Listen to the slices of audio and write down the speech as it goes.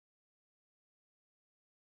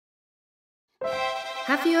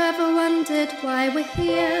Have you ever wondered why we're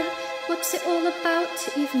here? What's it all about?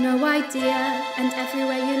 You've no idea. And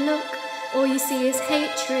everywhere you look, all you see is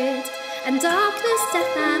hatred and darkness,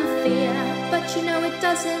 death and fear. But you know it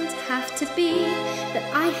doesn't have to be that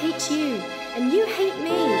I hate you and you hate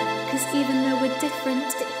me. 'Cause even though we're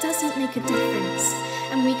different, it doesn't make a difference.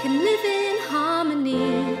 And we can live in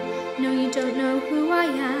harmony. No, you don't know who I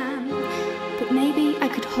am, but maybe I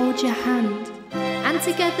could hold your hand. And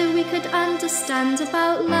together we could understand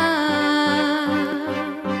about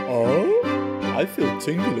love. Oh, I feel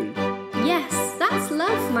tingly. Yes, that's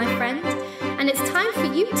love, my friend. And it's time for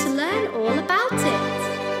you to learn all about it.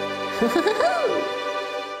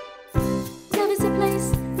 Love is a place,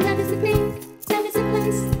 love is a thing. Love is a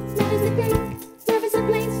place, love is a thing. Love is a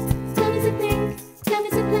place, love is a thing. Love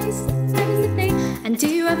is a place, love is a thing. And do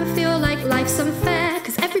you ever feel like life's unfair?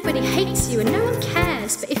 'Cause everybody hates you and no one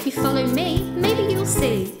cares. But if you follow me, maybe you'll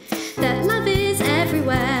see that love is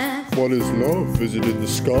everywhere. What is love? Is it in the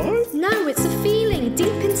sky? No, it's a feeling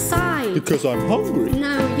deep inside. Because I'm hungry.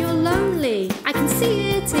 No, you're lonely. I can see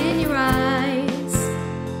it in your eyes.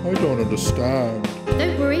 I don't understand.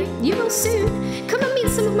 Don't worry, you will soon. Come and meet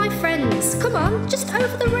some of my friends. Come on, just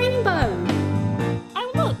over the rainbow. Oh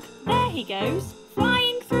look, there he goes,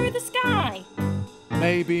 flying through the sky.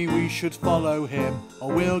 Maybe we should follow him,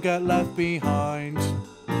 or we'll get left behind.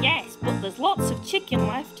 Yes, but there's lots of chicken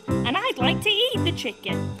left, and I'd like to eat the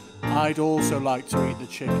chicken. I'd also like to eat the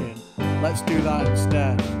chicken. Let's do that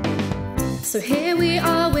instead. So here we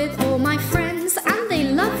are with all my friends, and they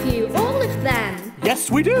love you, all of them. Yes,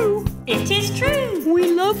 we do. It is true.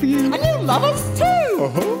 We love you. And you love us too.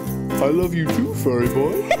 Uh-huh. I love you too, furry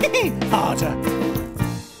boy. Harder.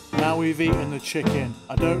 Now we've eaten the chicken,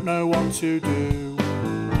 I don't know what to do.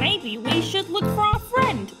 Maybe we should look for our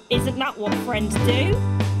friend. Isn't that what friends do?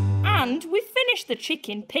 And we've finished the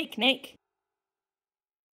chicken picnic.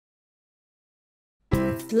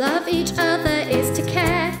 To love each other is to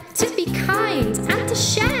care, to be kind and to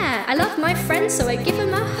share. I love my friend, so I give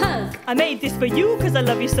him a hug. I made this for you because I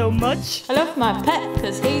love you so much. I love my pet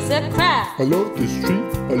because he's a crab. I love this tree.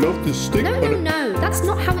 I love this stick. No, that's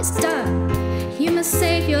not how it's done. You must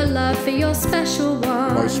save your love for your special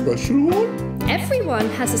one. My special one? Everyone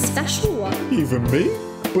has a special one. Even me?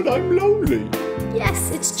 But I'm lonely. Yes,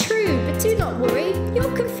 it's true, but do not worry.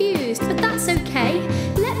 You're confused, but that's okay.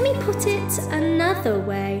 Let me put it another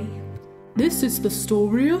way. This is the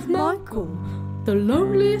story of Michael, the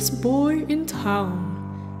loneliest boy in town.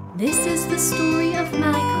 This is the story of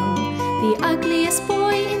Michael, the ugliest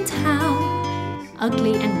boy in town.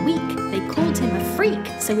 Ugly and weak, they called him a freak,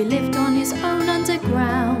 so he lived on his own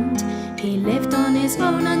underground. He lived on his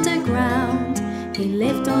own underground. He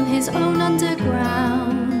lived on his own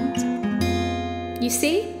underground. You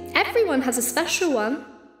see, everyone has a special one.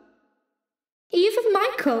 Even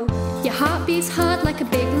Michael. Your heart beats hard like a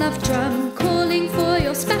big love drum, calling for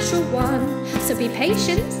your special one. So be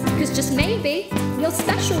patient, because just maybe your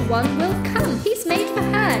special one will come. He's made for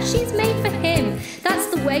her, she's made for him. That's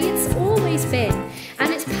the way it's always been.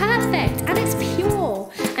 And it's perfect, and it's pure,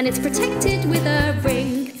 and it's protected with a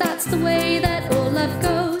ring. That's the way that all love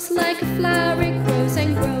goes. Like a flower it grows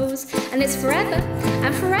and grows. And it's forever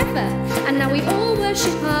and forever. And now we all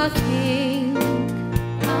worship our King.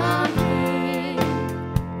 Our King.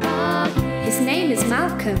 Our King. His name is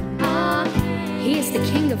Malcolm. Our King. He is the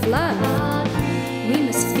King of love. Our King. We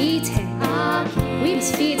must feed him. Our King. We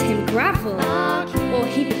must feed him gravel, or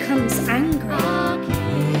he becomes angry. Our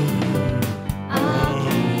King. Our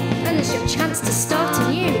King. And it's your chance to start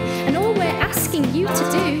anew. And all we're asking you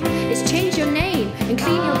to do is change your name and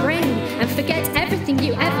clean your brain and forget everything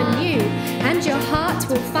you ever knew. And your heart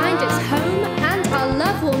will find its home and our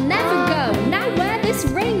love will never go. Now wear this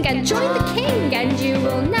ring and join the King and you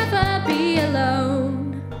will never be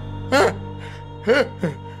alone.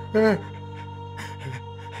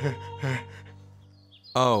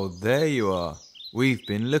 Oh, there you are. We've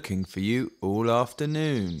been looking for you all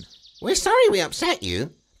afternoon. We're sorry we upset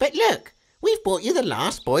you, but look, we've brought you the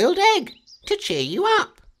last boiled egg to cheer you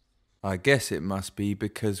up. I guess it must be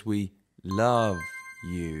because we love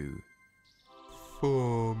you.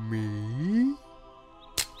 For me?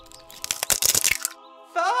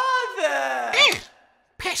 Father!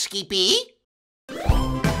 Pesky bee!